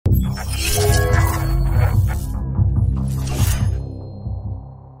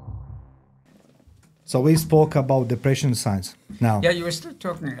So we spoke about depression signs. Now, Yeah, you were still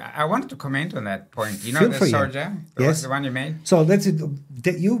talking. I wanted to comment on that point. You know Feel the free, yeah. soldier, Yes. the one you made? so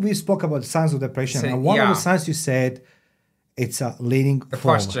we spoke about signs of depression, So, and one of yeah. the signs you said it's leaning The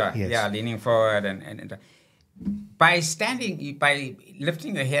forward. posture, Yes. yeah, leaning forward and by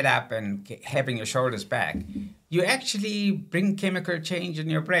lifting your head up and having your shoulders back, you actually bring chemical change in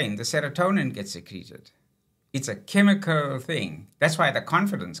your brain. The serotonin gets secreted. It's a chemical thing. That's why the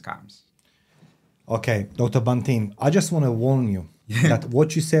confidence comes. Okay, Dr. Bantin, I just want to warn you that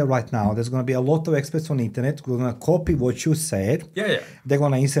what you say right now, there's going to be a lot of experts on the internet who are going to copy what you said. Yeah. They're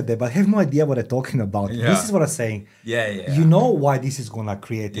going to insert that, but have no idea what they're talking about. Yeah. This is what I'm saying. Yeah. You know why this is going to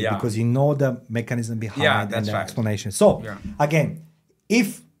create it Yeah. because you know the mechanism behind Yeah, and that's the right. explanation. So, Yeah. again,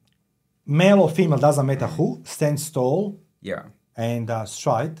 if male or female, doesn't matter who, stands tall Yeah. and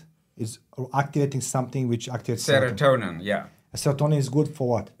stride, is activating something which activates Serotonin, yeah. Serotonin is good for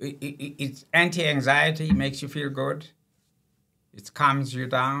what? It's anti-anxiety, makes you feel good. It calms you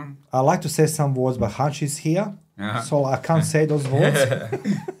down. I like to say some words, but Hunch is here, Uh-huh. so I can't say those words.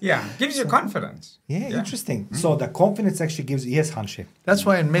 Yeah, gives you confidence. Yeah, interesting. So the confidence actually gives, yes, Hanshi. That's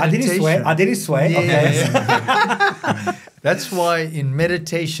why in meditation... I did it swear. Yeah, Okay. yeah. That's why in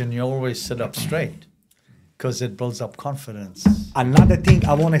meditation you always sit up straight because it builds up confidence. Another thing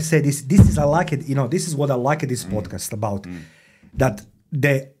I want to say, this is, I like it, this is what I like at this podcast about, that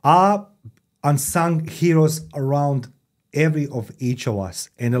there are unsung heroes around every of each of us,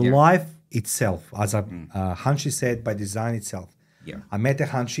 and the life itself, as Hanshi said, by design itself. Yeah. I met a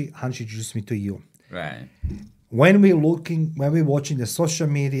Hanshi introduced me to you. Right. When we're watching the social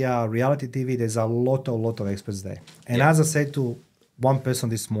media, reality TV, there's a lot of experts there. And as I said to one person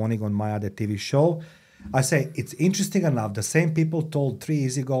this morning on my other TV show, I say, it's interesting enough, the same people told 3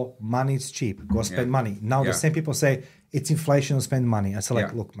 years ago, money is cheap, go spend money. Now the same people say, it's inflation, spend money. I say,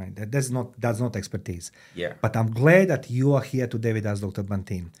 look, man, that's not expertise. Yeah. But I'm glad that you are here today with us, Dr.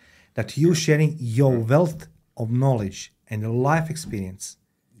 Bantin, that you sharing your wealth of knowledge and your life experience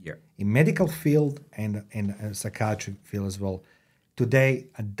in medical field and psychiatric field as well. Today,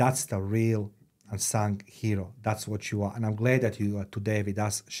 that's the real unsung hero. That's what you are. And I'm glad that you are today with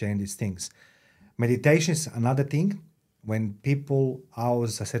us sharing these things. Meditation is another thing. When I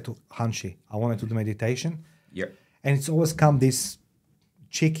said to Hanshi, I want to do the meditation. Yeah. And it's always come this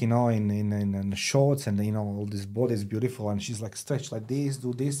chick, in the shorts and, all this body is beautiful. And she's like stretched like this,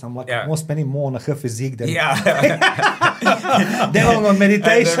 do this. I'm like, I'm spending more on her physique than they're on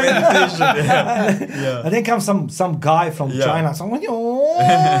meditation. And then comes some guy from China. So I'm like,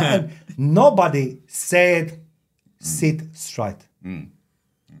 and nobody said sit straight.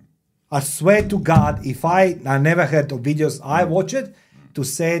 I swear to God, if I never heard of videos, I watch it to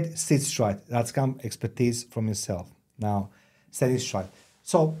say sit straight. That's come expertise from yourself. Now, standing straight.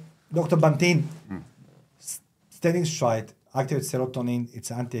 So, Dr. Bantin, standing straight, activates serotonin,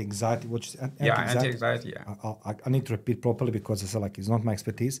 it's anti-anxiety. Anti-anxiety, yeah. I need to repeat properly because it's not my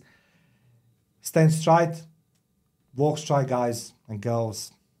expertise. Stand straight, walk straight, guys and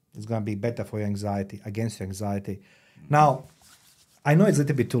girls. It's going to be better for your anxiety, against your anxiety. Now, I know it's a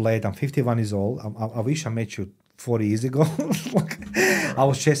little bit too late. I'm 51 years old. I wish I met you 40 years ago. I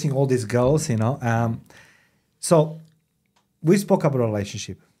was chasing all these girls, So we spoke about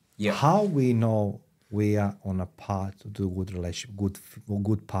relationship. Yeah. How we know we are on a path to do good relationship,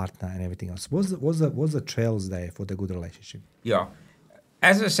 good partner and everything else. What's the trails there for the good relationship? Yeah.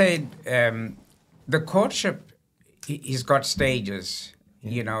 As I said, the courtship has got stages,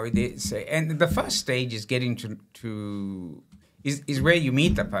 and the first stage is getting to is where you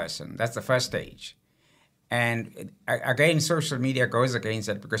meet the person. That's the first stage. And again, social media goes against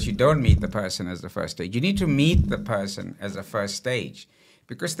that because you don't meet the person as the first stage. You need to meet the person as the first stage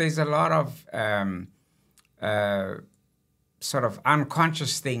because there's a lot of sort of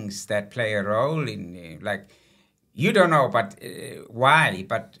unconscious things that play a role in, like, you don't know why,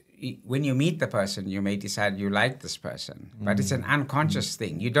 but when you meet the person, you may decide you like this person, but it's an unconscious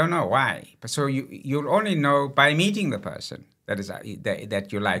thing. You don't know why. So you'll only know by meeting the person that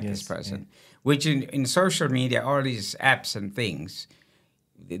you like this person, which in social media, all these apps and things,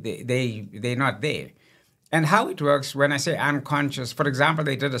 they're not there. And how it works, when I say unconscious, for example,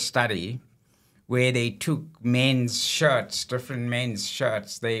 they did a study where they took men's shirts, different men's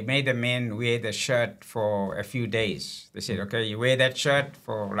shirts. They made the men wear the shirt for a few days. They said, okay, you wear that shirt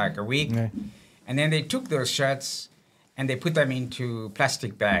for like a week. Yeah. And then they took those shirts and they put them into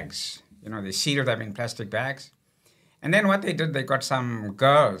plastic bags. They sealed them in plastic bags. And then what they did, they got some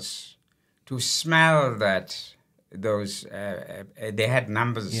girls to smell those, they had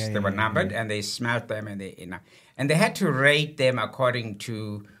numbers, they were numbered, and they smelled them, and they had to rate them according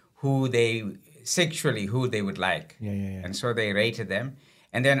to who they sexually who they would like. Yeah. And so they rated them.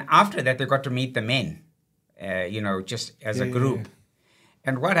 And then after that, they got to meet the men, just as a group. Yeah.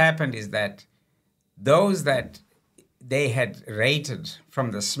 And what happened is that those that they had rated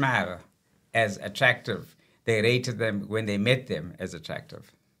from the smell as attractive, they rated them when they met them as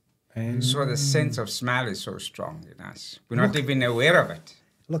attractive. And So the sense of smell is so strong in us. We're not even aware of it.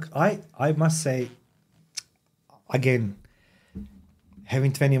 look, I must say, again,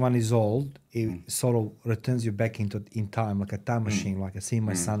 having 21 years old, it sort of returns you back in time, like a time machine. Like I see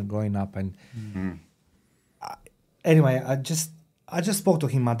my son growing up, and anyway, I just spoke to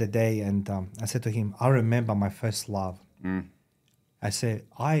him other day, and I said to him, I remember my first love. I said,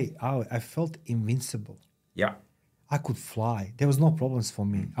 I felt invincible. Yeah. I could fly. There was no problems for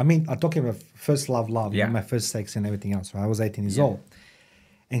me. I mean, I'm talking about first love, Yeah. my first sex and everything else. Right? I was 18 years old.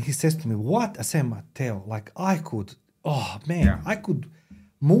 And he says to me, what? I said, Mateo, like I could, I could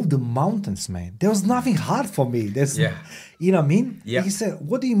move the mountains, man. There was nothing hard for me. You know what I mean? Yeah. He said,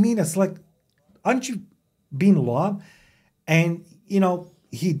 what do you mean? It's like, aren't you being loved? And,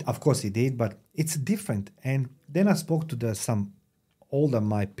 of course he did, but it's different. And then I spoke to some older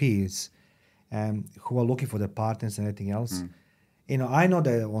my peers who are looking for their partners and everything else. I know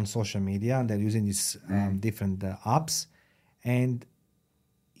they're on social media and they're using these different apps, and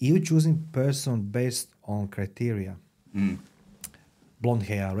you choosing person based on criteria. Blonde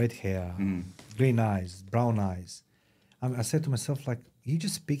hair, red hair, green eyes, brown eyes. I said to myself, like, you're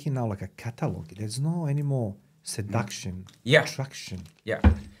just speaking now like a catalog. There's no any more seduction, attraction. Yeah.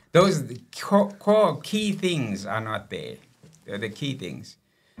 Those core key things are not there. They're the key things.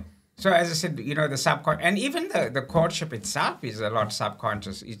 So as I said, the subconscious, and even the courtship itself is a lot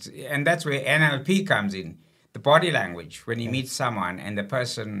subconscious. And that's where NLP comes in. The body language, when you meet someone and the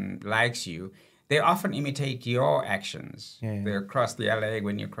person likes you, they often imitate your actions. They cross their leg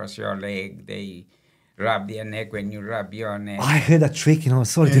when you cross your leg. They rub their neck when you rub your neck. I heard a trick,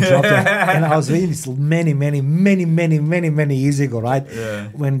 sorry to drop that. And I was reading this many years ago, right? Yeah.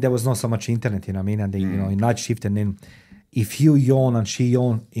 When there was not so much internet, you know what I mean? And they, in night shift, and then if you yawn and she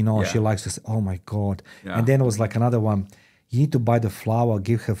yawn, she likes to say, oh my God. Yeah. And then it was like another one. You need to buy the flower,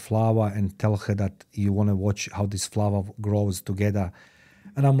 give her flower, and tell her that you want to watch how this flower grows together.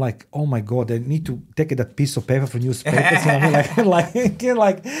 And I'm like, oh my God, I need to take that piece of paper from newspapers. like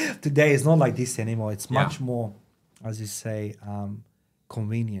today it's not like this anymore. It's much more, as you say,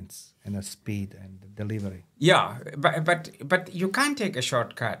 convenience and a speed and delivery. Yeah, but you can't take a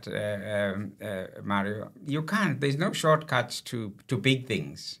shortcut, Mario. You can't. There's no shortcuts to big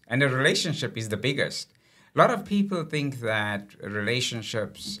things. And a relationship is the biggest. A lot of people think that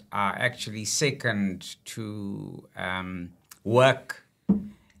relationships are actually second to work,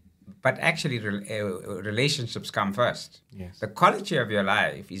 but actually relationships come first. Yes. The quality of your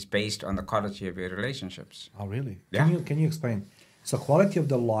life is based on the quality of your relationships. Oh, really? Yeah. Can you explain? So quality of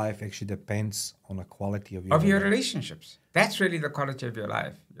the life actually depends on the quality of your relationships. That's really the quality of your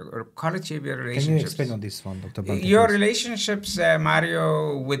life. Your quality of your relationships. Can you explain on this one, Dr. Bunting? Your relationships,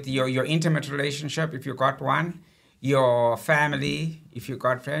 Mario, with your intimate relationship, if you got one, your family, if you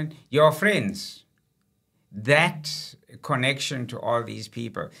got friends, your friends. That connection to all these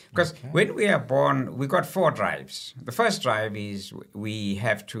people. Because when we are born, we got 4 drives. The first drive is we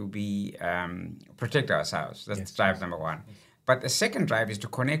have to be protect ourselves. That's drive number 1. But the second drive is to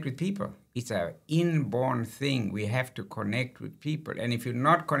connect with people. It's an inborn thing. We have to connect with people. And if you're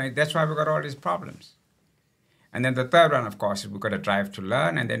not connected, that's why we've got all these problems. And then the third one, of course, is we've got a drive to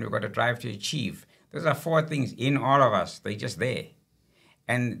learn, and then we've got a drive to achieve. Those are 4 things in all of us. They're just there.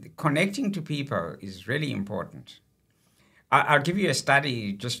 And connecting to people is really important. I'll give you a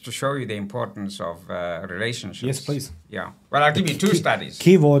study just to show you the importance of relationships. Yes, please. Yeah. Well, I'll give you 2 studies.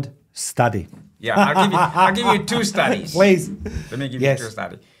 Keyword, study. Yeah, I'll give you 2 studies. Please. Let me give you 2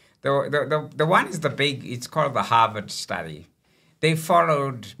 studies. The one is the big, it's called the Harvard study. They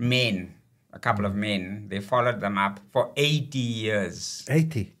followed men, a couple of men. They followed them up for 80 years.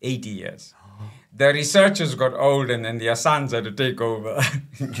 80? 80 years. The researchers got old and then their sons had to take over.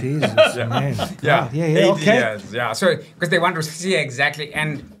 Jesus, man. Yeah, 80 okay. years. Yeah, so because they want to see exactly,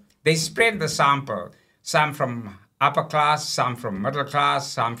 and they spread the sample, some from upper class, some from middle class,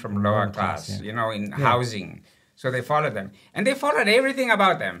 some from lower class, in housing. So they followed them. And they followed everything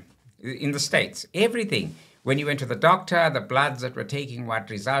about them in the States, everything. When you went to the doctor, the bloods that were taking, what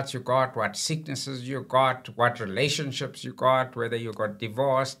results you got, what sicknesses you got, what relationships you got, whether you got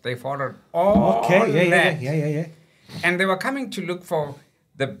divorced, they followed all that. Yeah. And they were coming to look for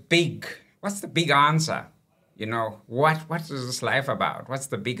what's the big answer? What is this life about? What's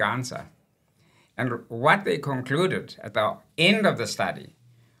the big answer? And what they concluded at the end of the study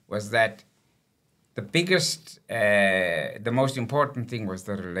was that the biggest, the most important thing was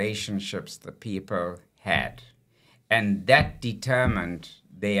the relationships the people had. And that determined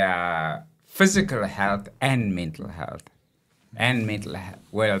their physical health and mental health and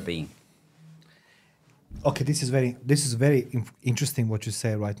well-being. Okay, this is very interesting what you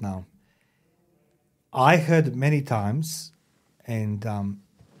say right now. I heard many times, and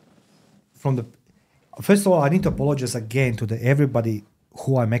first of all, I need to apologize again to everybody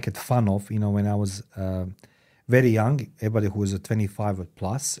who I make it fun of. When I was very young, everybody who was 25 or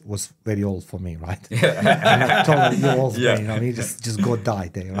plus was very old for me, right? I told them, you're old, you just go die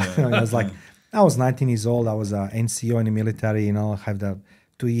there. Right? I was like, I was 19 years old. I was an NCO in the military. I have the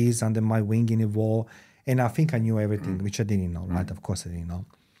 2 years under my wing in the war, and I think I knew everything, which I didn't know, right? Of course I didn't know.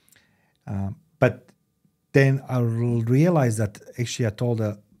 But then I realized that actually I told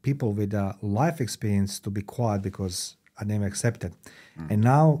the people with life experience to be quiet because I never accepted. And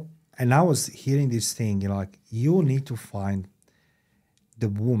now, I was hearing this thing, like, you need to find the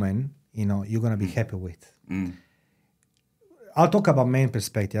woman, you're going to be happy with. I'll talk about men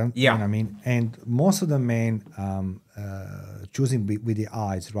perspective. Yeah. You know what I mean? And most of the men choosing with the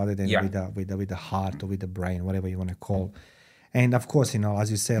eyes rather than with the heart or with the brain, whatever you want to call. And of course,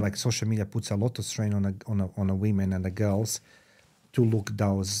 as you say, like social media puts a lot of strain on a women and the girls to look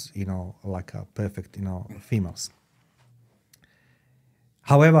those, like a perfect, females.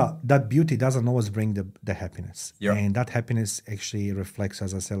 However, that beauty doesn't always bring the happiness. Yeah. And that happiness actually reflects,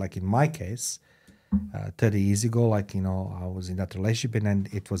 as I said, like in my case, 30 years ago, like, I was in that relationship and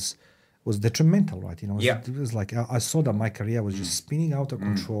it was detrimental, right? It was like I saw that my career was just spinning out of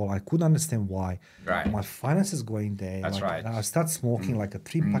control. I couldn't understand why. Right. My finances going there. That's right. I start smoking like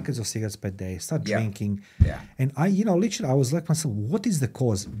 3 packets of cigarettes per day, start drinking. Yeah. And I, literally, I was like myself, what is the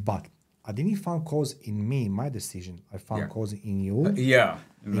cause? But I didn't find cause in me, my decision. I found cause in you. In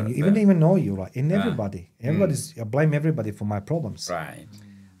you. Even know you, right? In everybody. I blame everybody for my problems. Right.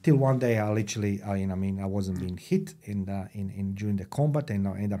 Till one day, I literally, I wasn't being hit in during the combat, and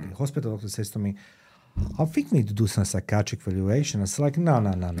I ended up in hospital. Doctor says to me, I think we need to do some psychiatric evaluation. It's like, no,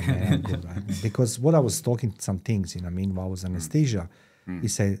 man, I'm good, right? Because what I was talking some things, while I was anesthesia, he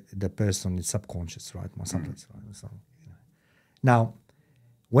said the person is subconscious, right? Or something, right? So, Now,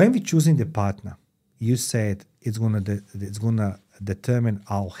 when we're choosing the partner, you said it's gonna determine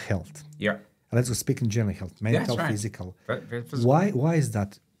our health. Yeah. Let's go speak in general health, mental, physical. Why is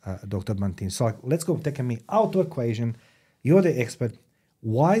that, Dr. Bantin? So let's go take me out of equation. You're the expert.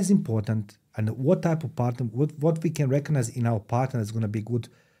 Why is important, and what type of partner, what we can recognize in our partner is going to be good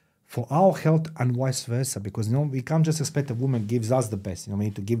for our health and vice versa? Because we can't just expect a woman gives us the best. We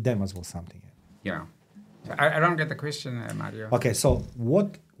need to give them as well something. Yeah. I don't get the question, Mario. Okay, so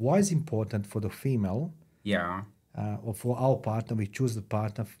why is important for the female? Yeah. Or for our partner, we choose the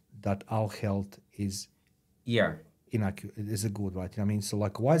partner that our health is inaccurate, is a good, right? So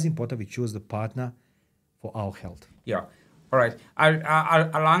like, why is it important we choose the partner for our health? Yeah. All right.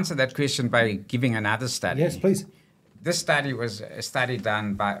 I'll answer that question by giving another study. Yes, please. This study was a study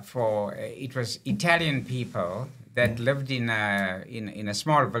done it was Italian people that lived in a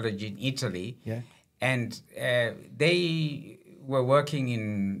small village in Italy. Yeah. And they were working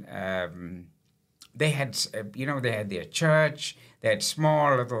in they had their church, they had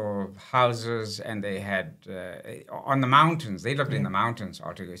small little houses, and they had on the mountains. They lived in the mountains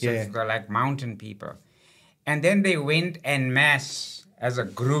altogether. So they're like mountain people. And then they went en masse as a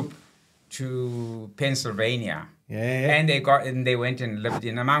group to Pennsylvania. And they went and lived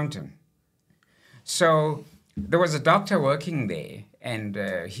in a mountain. So there was a doctor working there, and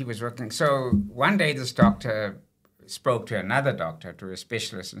he was working. So one day this doctor spoke to another doctor, to a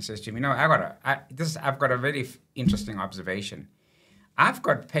specialist, and says to him, I've got a very interesting observation. I've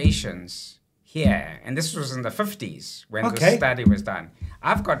got patients here, and this was in the 50s when this study was done.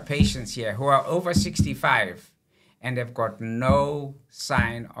 I've got patients here who are over 65 and have got no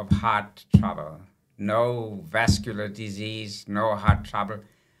sign of heart trouble, no vascular disease, no heart trouble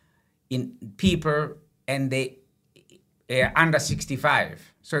in people, and they are under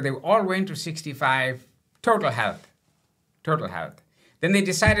 65. So they all went to 65, total health. Then they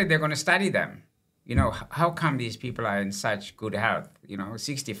decided they're going to study them. How come these people are in such good health?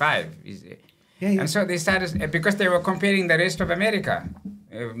 65. And so they started, because they were comparing the rest of America.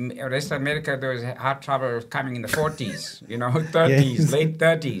 The rest of America, there was heart trouble coming in the 40s, 30s, late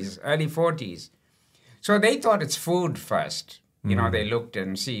 30s, early 40s. So they thought it's food first. They looked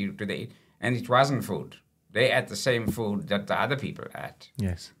and and it wasn't food. They ate the same food that the other people ate.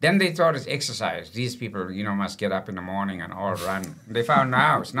 Yes. Then they thought it's exercise. These people, must get up in the morning and all run. They found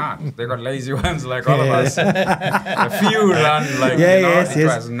now it's not. They got lazy ones like all of us. A few run like, it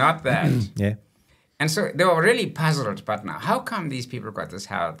was not that. Yeah. And so they were really puzzled, but now, how come these people got this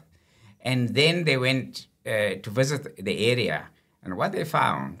health? And then they went to visit the area, and what they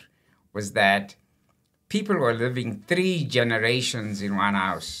found was that people were living 3 generations in one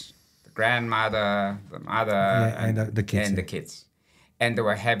house. The grandmother, the mother, and the kids. And they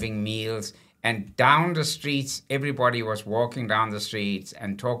were having meals. And down the streets, everybody was walking down the streets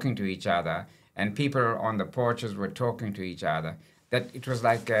and talking to each other. And people on the porches were talking to each other. That it was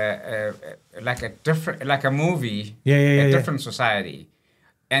like a movie, a different society.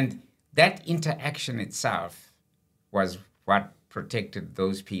 And that interaction itself was what protected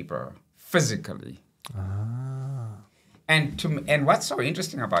those people physically. And what's so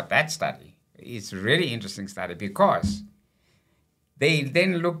interesting about that study, it's a really interesting study because they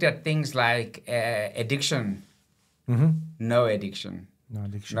then looked at things like addiction, no addiction,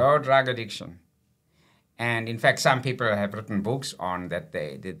 no drug addiction. And in fact, some people have written books on that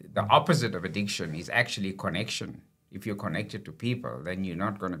the opposite of addiction is actually connection. If you're connected to people, then you're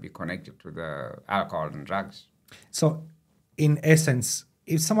not going to be connected to the alcohol and drugs. So, in essence,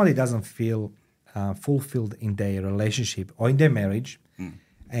 if somebody doesn't feel fulfilled in their relationship or in their marriage,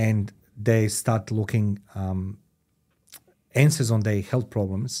 and they start looking answers on their health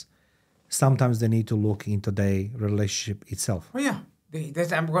problems, sometimes they need to look into their relationship itself. Oh, yeah.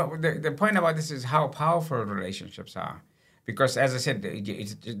 The point about this is how powerful relationships are. Because, as I said,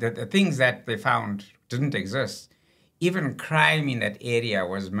 the things that they found didn't exist. Even crime in that area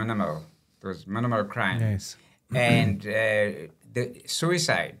was minimal. There was minimal crime. Yes. And the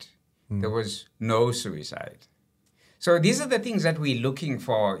suicide, there was no suicide. So these are the things that we're looking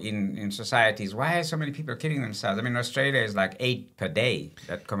for in societies. Why are so many people killing themselves? I mean, Australia is like 8 per day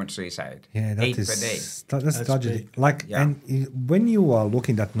that commit suicide. Yeah, that 8 is, per day. That's tragedy. And when you are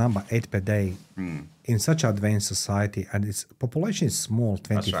looking at number 8 per day in such advanced society, and its population is small,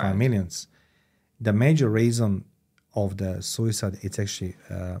 25 millions, the major reason of the suicide, it's actually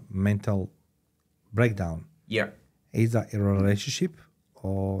mental breakdown. Yeah. Is that a relationship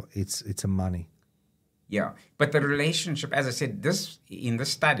or it's a money? Yeah, but the relationship, as I said, in this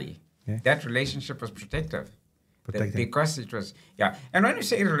study, that relationship was protective. Because it was, And when we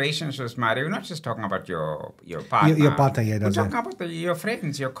say relationships, Mario, we're not just talking about your partner. Your partner, we're talking about your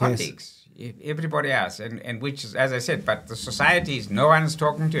friends, your colleagues, everybody else. And which is, as I said, but the societies, no one's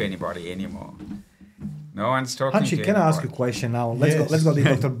talking to anybody anymore. No one's talking to anybody. Can I ask you a question now? Let's go to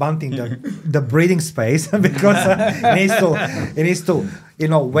Dr. Bunting, the breathing space, because he needs to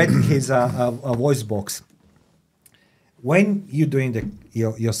wet his voice box. When you're doing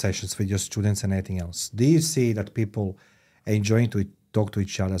your sessions with your students and anything else, do you see that people are enjoying to talk to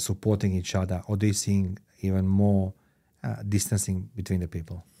each other, supporting each other, or do you see even more distancing between the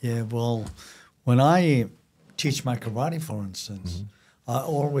people? Yeah, well, when I teach my karate, for instance, I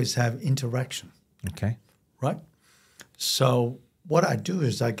always have interaction. Okay. Right? So what I do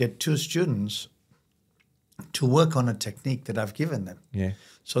is I get 2 students to work on a technique that I've given them. Yeah.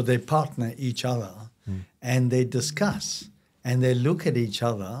 So they partner each other and they discuss and they look at each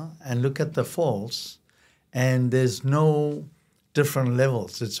other and look at the faults, and there's no different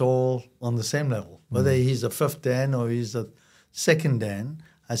levels. It's all on the same level. Whether he's a 5th Dan or he's a 2nd Dan,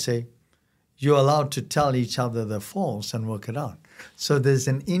 I say, you're allowed to tell each other the faults and work it out. So there's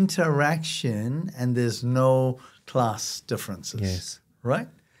an interaction and there's no class differences. Yes. Right?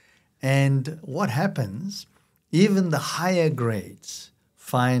 And what happens, even the higher grades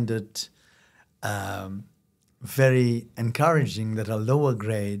find it very encouraging that a lower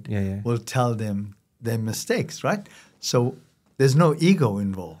grade will tell them their mistakes, right? So there's no ego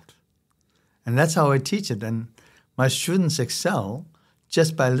involved. And that's how I teach it. And my students excel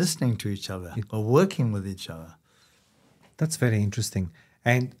just by listening to each other or working with each other. That's very interesting.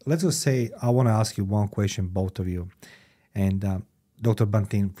 And let's just say I want to ask you one question, both of you. And Dr.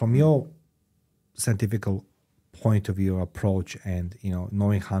 Bunting, from your scientific point of view, approach, and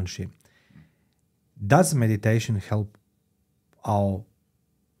knowing Hanshi, does meditation help our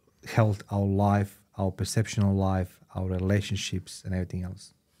health, our life, our perception of life, our relationships, and everything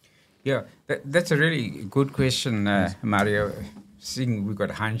else? Yeah, that's a really good question, Mario. Seeing we got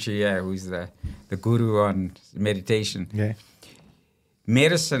Hanshi here, who's the guru on meditation. Yeah.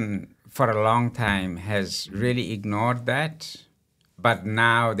 Medicine for a long time has really ignored that, but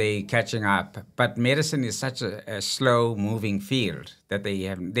now they're catching up. But medicine is such a slow-moving field that they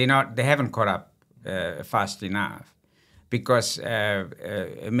haven't caught up fast enough, because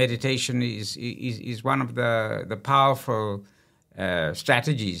meditation is one of the powerful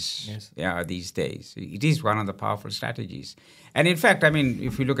strategies these days. It is one of the powerful strategies. And in fact, I mean,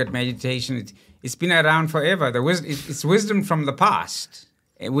 if you look at meditation, it's been around forever. It's wisdom from the past.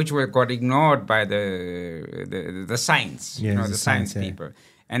 which were got ignored by the science, the science people.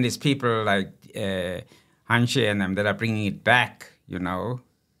 And it's people like Hanshi and them that are bringing it back,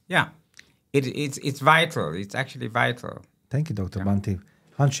 Yeah, it's vital. It's actually vital. Thank you, Dr. Bhante.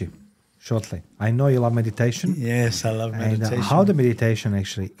 Hanshi, shortly. I know you love meditation. Yes, I love meditation. And how the meditation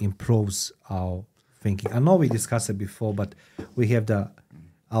actually improves our thinking. I know we discussed it before, but we have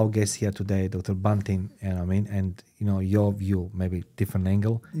our guest here today, Dr. Bhante, and your view, maybe different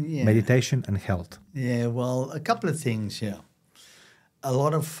angle, meditation and health. Yeah, well, a couple of things here. A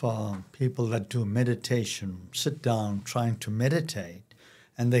lot of people that do meditation sit down trying to meditate,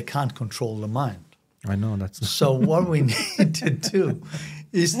 and they can't control the mind. I know that's. So what we need to do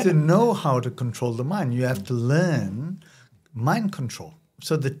is to know how to control the mind. You have to learn mind control.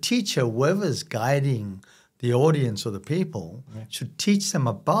 So the teacher, whoever is guiding the audience or the people, should teach them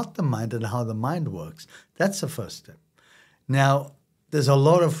about the mind and how the mind works. That's the first step. Now, there's a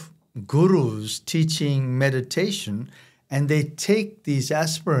lot of gurus teaching meditation, and they take these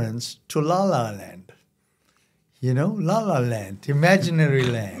aspirants to La La Land. La La Land, imaginary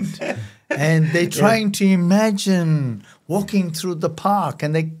land. And they're trying to imagine walking through the park,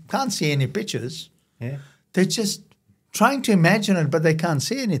 and they can't see any pictures. Yeah. They're just trying to imagine it, but they can't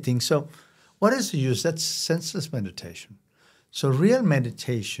see anything. So what is the use? That's senseless meditation. So real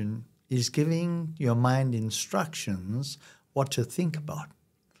meditation is giving your mind instructions what to think about.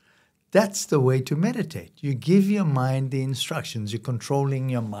 That's the way to meditate. You give your mind the instructions. You're controlling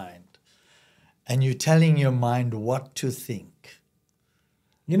your mind. And you're telling your mind what to think.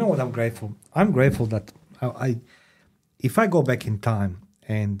 You know what I'm grateful? I'm grateful that if I go back in time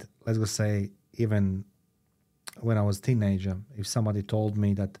and let's go say even when I was a teenager, if somebody told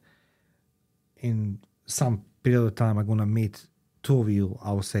me that in some period of time I'm going to meet two of you,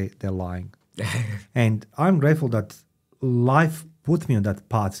 I would say they're lying. And I'm grateful that life put me on that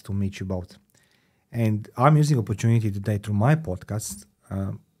path to meet you both. And I'm using opportunity today through my podcast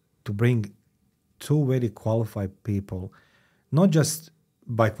to bring two very qualified people, not just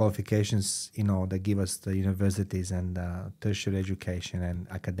by qualifications, that give us the universities and tertiary education and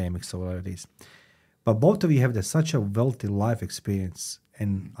academics or whatever it is. But both of you have such a wealthy life experience.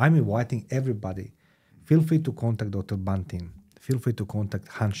 And I'm inviting everybody, feel free to contact Dr. Bhante, feel free to contact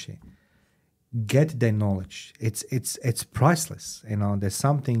Hanshi. Get their knowledge. It's priceless. There's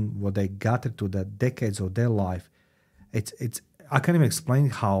something what they gathered to the decades of their life. It's I can't even explain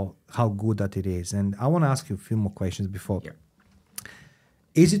how good that it is. And I want to ask you a few more questions before. Yeah.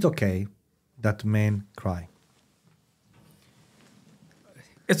 Is it okay that men cry?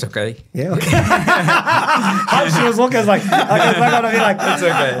 It's okay. Yeah, okay. She was looking like, it's not gonna be like, it's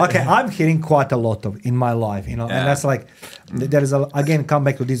okay. Okay, I'm hearing quite a lot of in my life, and that's like, there is again, come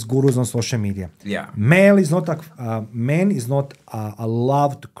back to these gurus on social media. Yeah. Men is not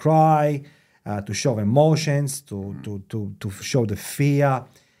allowed to cry, to show emotions, to show the fear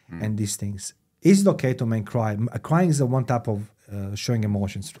and these things. Is it okay to men cry? Crying is one type of showing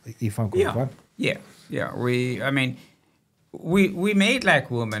emotions, if I'm correct, right? Yeah. We made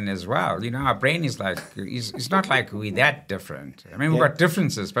like women as well. Our brain is like, it's not like we're that different. We've got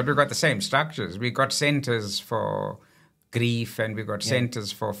differences, but we've got the same structures. We've got centers for grief and we've got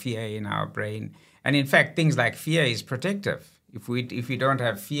centers for fear in our brain. And in fact, things like fear is protective. If we don't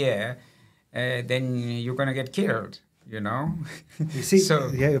have fear, then you're going to get killed, You see,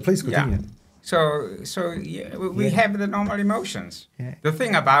 please continue. Yeah. So we have the normal emotions. Yeah. The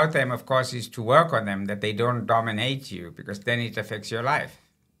thing about them, of course, is to work on them, that they don't dominate you, because then it affects your life.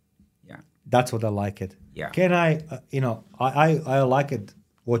 Yeah. That's what I like it. Yeah. Can I, I like it,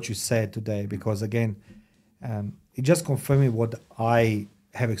 what you said today, because again, it just confirmed what I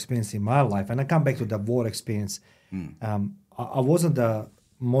have experienced in my life. And I come back to the war experience. I wasn't the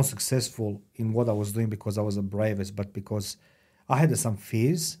most successful in what I was doing because I was the bravest, but because I had some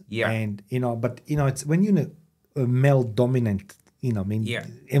fears, and it's when you're in a male dominant,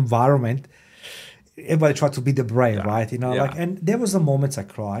 environment. Everybody tried to be the brave, right? And there was a moments I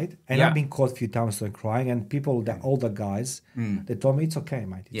cried, and I've been caught a few times for crying, and people, the older guys, they told me it's okay,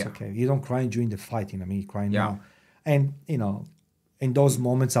 mate, it's okay. You don't cry during the fight, you cry now, and in those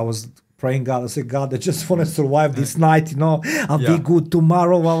moments I was praying God. I said, God, I just want to survive this night. I'll be good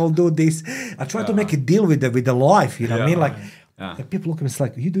tomorrow. I will do this. I try to make a deal with the life. You know what I mean? Like. And people look at me, it's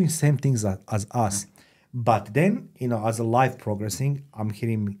like, you're doing the same things as us. But then, as a life progressing, I'm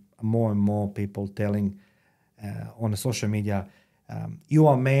hearing more and more people telling on the social media, you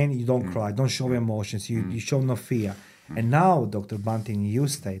are a man, you don't cry, don't show emotions, you show no fear. And now, Dr. Bhante, you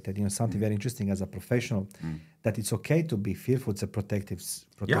stated, something very interesting as a professional, that it's okay to be fearful, it's a protection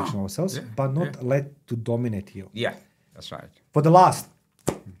of ourselves, but not let to dominate you. Yeah, that's right. For the last,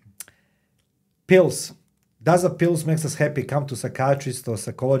 pills. Does the pills makes us happy? Come to psychiatrist or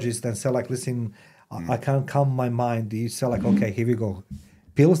psychologist and say like, listen, I can't calm my mind. Do you say like, okay, here we go.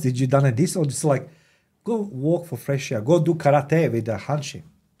 Pills, did you done this? Or just like, go walk for fresh air. Go do karate with the hanshi.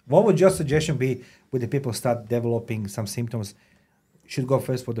 What would your suggestion be when the people start developing some symptoms? Should go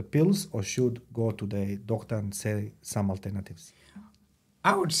first for the pills or should go to the doctor and say some alternatives?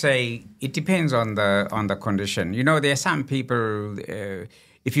 I would say it depends on the condition. You know, there are some people,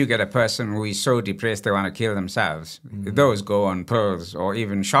 if you get a person who is so depressed they want to kill themselves, those go on pills or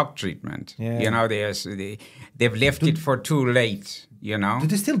even shock treatment. Yeah. You know, they've left it for too late, you know. Do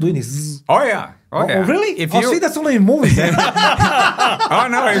they still doing this? Oh, yeah. Oh, yeah. Really? If See, that's only in movies. Oh,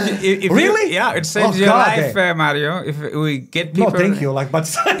 no. If Really? Yeah, it saves your life, Mario. If we get people... No, thank you. But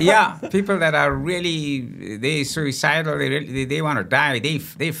yeah, people that are really, they're suicidal, they want to die,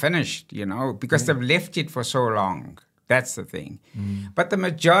 they finished, you know, because they've left it for so long. That's the thing. But the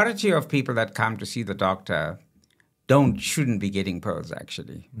majority of people that come to see the doctor shouldn't be getting pills,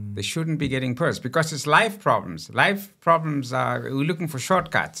 actually. They shouldn't be getting pills because it's life problems. Life problems are, we're looking for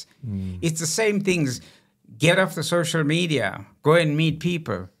shortcuts. It's the same things. Get off the social media, go and meet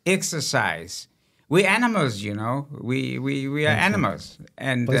people, exercise. We're animals, you know. We are animals.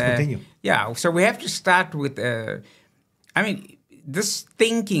 And please continue. Yeah, so we have to start with, this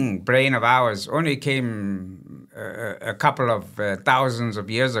thinking brain of ours only came a couple of thousands of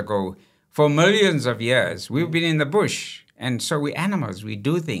years ago. For millions of years, we've been in the bush, and so we're animals. We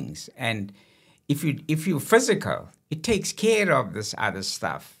do things, and if you're physical, it takes care of this other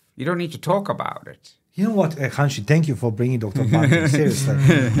stuff. You don't need to talk about it. You know what, Hanshi, thank you for bringing Dr. Bunting, seriously.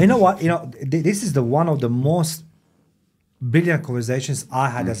 You know what, this is one of the most brilliant conversations I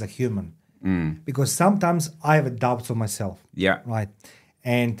had as a human. Because sometimes I have doubts of myself. Yeah. Right.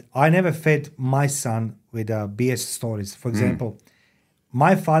 And I never fed my son with BS stories. For example,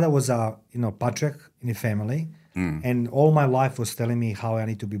 my father was a patriarch in the family, and all my life was telling me how I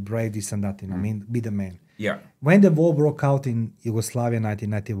need to be brave, this and that, be the man. Yeah. When the war broke out in Yugoslavia in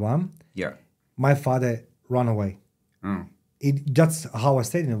 1991, my father ran away. That's how I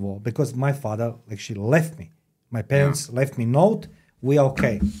stayed in the war, because my father actually left me. My parents left me note, we are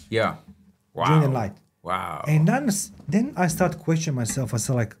okay. Yeah. Wow. During the night. Wow. And then I start questioning myself. I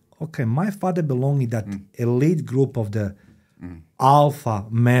said like, okay, my father belonged in that elite group of the alpha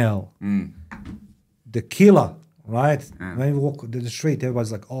male, the killer, right? When we walk the street,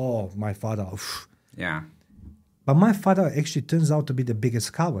 everybody's like, oh, my father. Oof. Yeah. But my father actually turns out to be the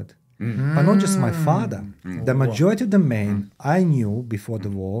biggest coward. But not just my father. The majority of the men I knew before the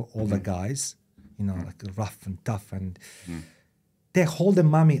war, all the guys, like rough and tough, and they hold the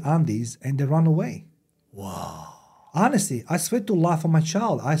mommy undies and they run away. Wow. Honestly, I swear to life of my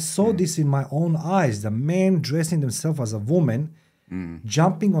child, I saw this in my own eyes. The men dressing themselves as a woman,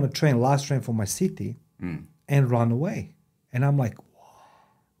 jumping on a train, last train from my city, and run away. And I'm like,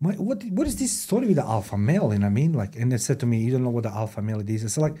 what is this story with the alpha male? And and they said to me, you don't know what the alpha male is. I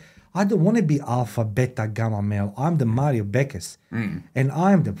said, like, I don't want to be alpha, beta, gamma male. I'm the Mario Beckes, and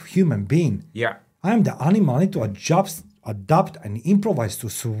I'm the human being. Yeah. I'm the animal. I need to adapt and improvise to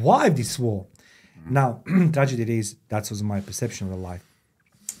survive this war. Now, tragedy is, that was my perception of the life.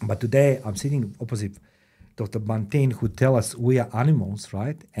 But today, I'm sitting opposite Dr. Bunting, who tell us we are animals,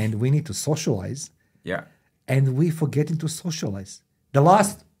 right? And we need to socialize. Yeah. And we forgetting to socialize. The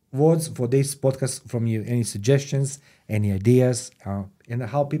last words for this podcast from you, any suggestions, any ideas, and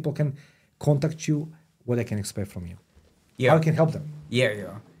how people can contact you, what they can expect from you. Yeah. How you can help them.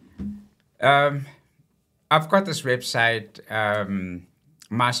 Yeah. I've got this website,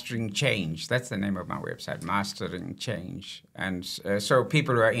 Mastering Change. That's the name of my website, Mastering Change. And so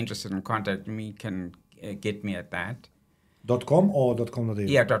people who are interested in contacting me can get me at that. .com or .com.au?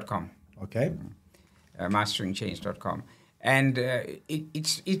 Yeah, .com. Okay. Masteringchange.com. And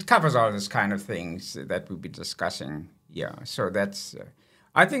it covers all this kind of things that we'll be discussing. Yeah, so that's...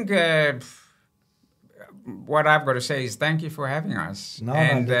 I think what I've got to say is thank you for having us. No,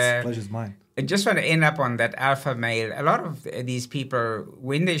 that's pleasure's mine. I just want to end up on that alpha male. A lot of these people,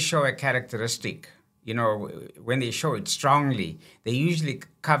 when they show a characteristic, when they show it strongly, they're usually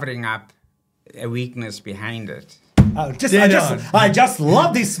covering up a weakness behind it. I just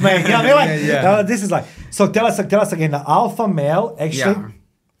love this man. This is like, so tell us again, the alpha male actually.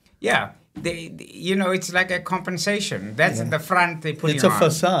 Yeah. It's like a compensation. That's at the front they put it on. It's a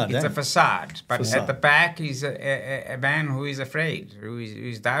facade. It's a facade. But at the back is a man who is afraid, who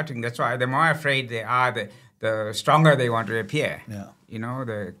is doubting. That's why the more afraid they are, the stronger they want to appear. Yeah.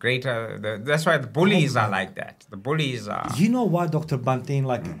 The greater. That's why the bullies are like that. The bullies are. You know what, Dr. Bunting?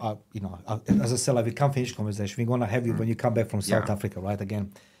 As I said, we can't finish conversation. We're gonna have you when you come back from South Africa, right?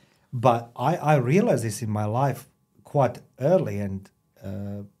 Again, But I realized this in my life quite early, and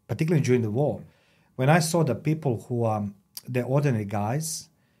particularly during the war, when I saw the people who they're ordinary guys.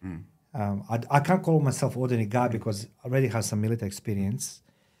 I can't call myself ordinary guy because I already have some military experience,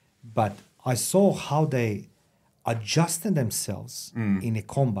 but I saw how they adjusted themselves in a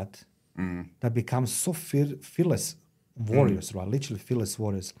combat that becomes so fearless warriors, right? Literally fearless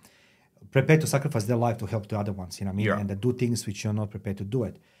warriors, prepared to sacrifice their life to help the other ones, you know what I mean? Yeah. And they do things which you're not prepared to do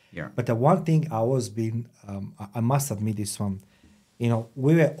it. Yeah. But the one thing I was being, I must admit this one, you know,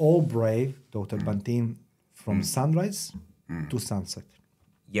 we were all brave, Dr. Bantin, from sunrise to sunset.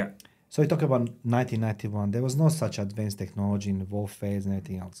 Yeah. So we talk about 1991. There was no such advanced technology in the warfare and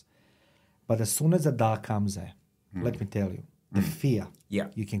anything else. But as soon as the dark comes there, let me tell you, the fear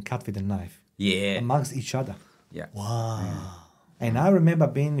you can cut with a knife amongst each other. Yeah. Wow. And I remember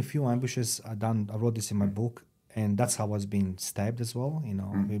being in a few ambushes. I wrote this in my book, and that's how I was being stabbed as well. You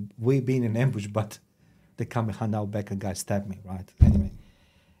know, we been in ambush, but they come behind our back and guy stabbed me, right? Anyway,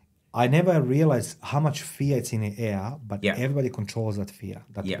 I never realized how much fear it's in the air, but everybody controls that fear,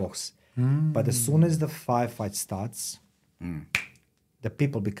 that box. But as soon as the firefight starts, the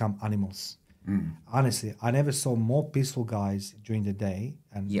people become animals. Honestly, I never saw more peaceful guys during the day,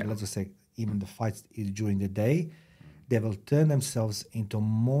 and let's just say even the fights during the day, they will turn themselves into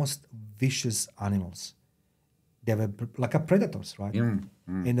most vicious animals. They were like a predators, right? And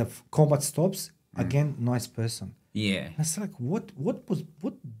the combat stops, again, nice person. Yeah. It's like, what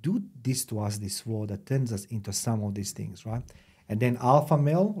do this to us, this war that turns us into some of these things, right? And then alpha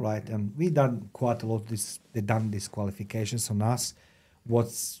male, right? And we done quite a lot of this. They done these qualifications on us, where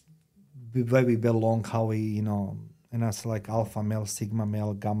we belong, how we, you know, and it's like alpha male, sigma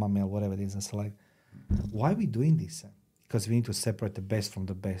male, gamma male, whatever it is. It's like, why are we doing this? Because we need to separate the best from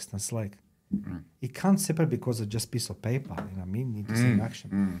the best. And it's like, you can't separate because of just piece of paper. You know what I mean? You need to see in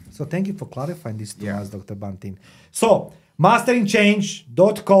action. So thank you for clarifying this to us, Dr. Bantin. So,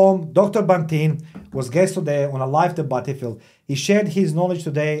 masteringchange.com, Dr. Bantin was guest today on a live the battlefield. He shared his knowledge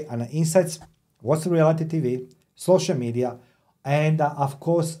today and insights, what's reality TV, social media, and of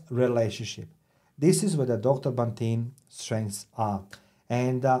course, relationship. This is where the Dr. Bantin strengths are.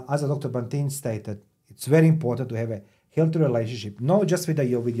 And as Dr. Bantin stated, it's very important to have a healthy relationship, not just with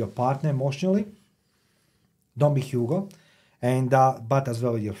your partner emotionally. Don't be Hugo, and but as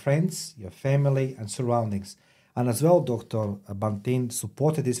well with your friends, your family, and surroundings. And as well, Dr. Bantin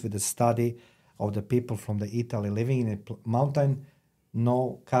supported this with the study of the people from the Italy living in a mountain,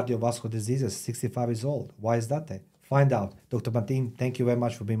 no cardiovascular diseases, 65 years old. Why is that there? Find out. Dr. Bantin, thank you very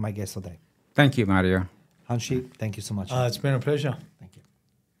much for being my guest today. Thank you, Mario. Hanshi, thank you so much. It's been a pleasure. Thank you.